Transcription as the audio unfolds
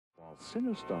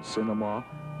Sinister Cinema,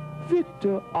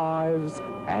 Victor Ives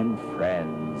and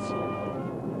friends.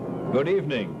 Good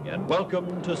evening, and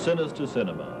welcome to Sinister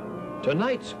Cinema.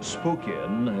 Tonight's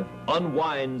spook-in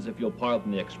unwinds, if you'll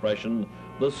pardon the expression,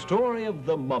 the story of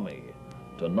the mummy.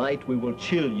 Tonight we will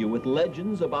chill you with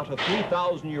legends about a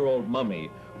 3,000-year-old mummy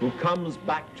who comes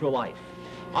back to life.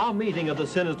 Our meeting of the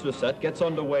Sinister set gets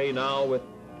underway now with...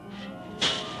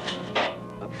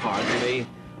 Pardon me,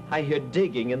 I hear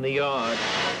digging in the yard.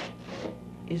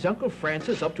 Is Uncle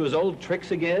Francis up to his old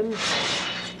tricks again?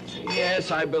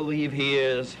 Yes, I believe he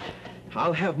is.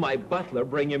 I'll have my butler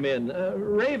bring him in.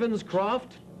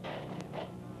 Ravenscroft,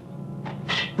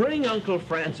 bring Uncle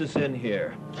Francis in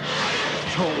here.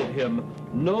 I told him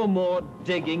no more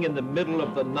digging in the middle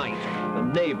of the night. The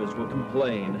neighbors will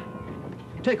complain.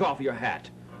 Take off your hat.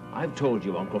 I've told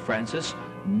you, Uncle Francis,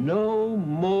 no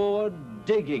more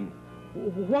digging.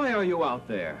 Why are you out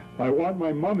there? I want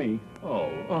my mummy.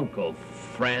 Oh, Uncle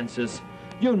Francis,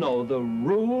 you know the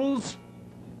rules.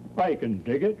 I can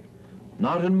dig it.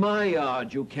 Not in my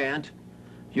yard, you can't.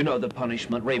 You know the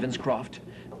punishment, Ravenscroft.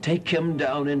 Take him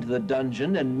down into the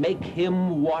dungeon and make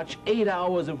him watch 8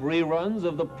 hours of reruns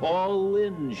of the Paul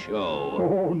Lynde Show.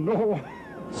 Oh, no.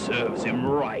 Serves him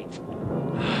right.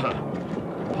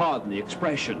 Pardon the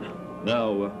expression.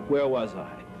 Now, where was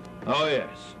I? Oh,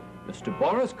 yes. Mr.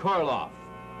 Boris Karloff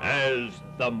as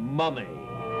the mummy.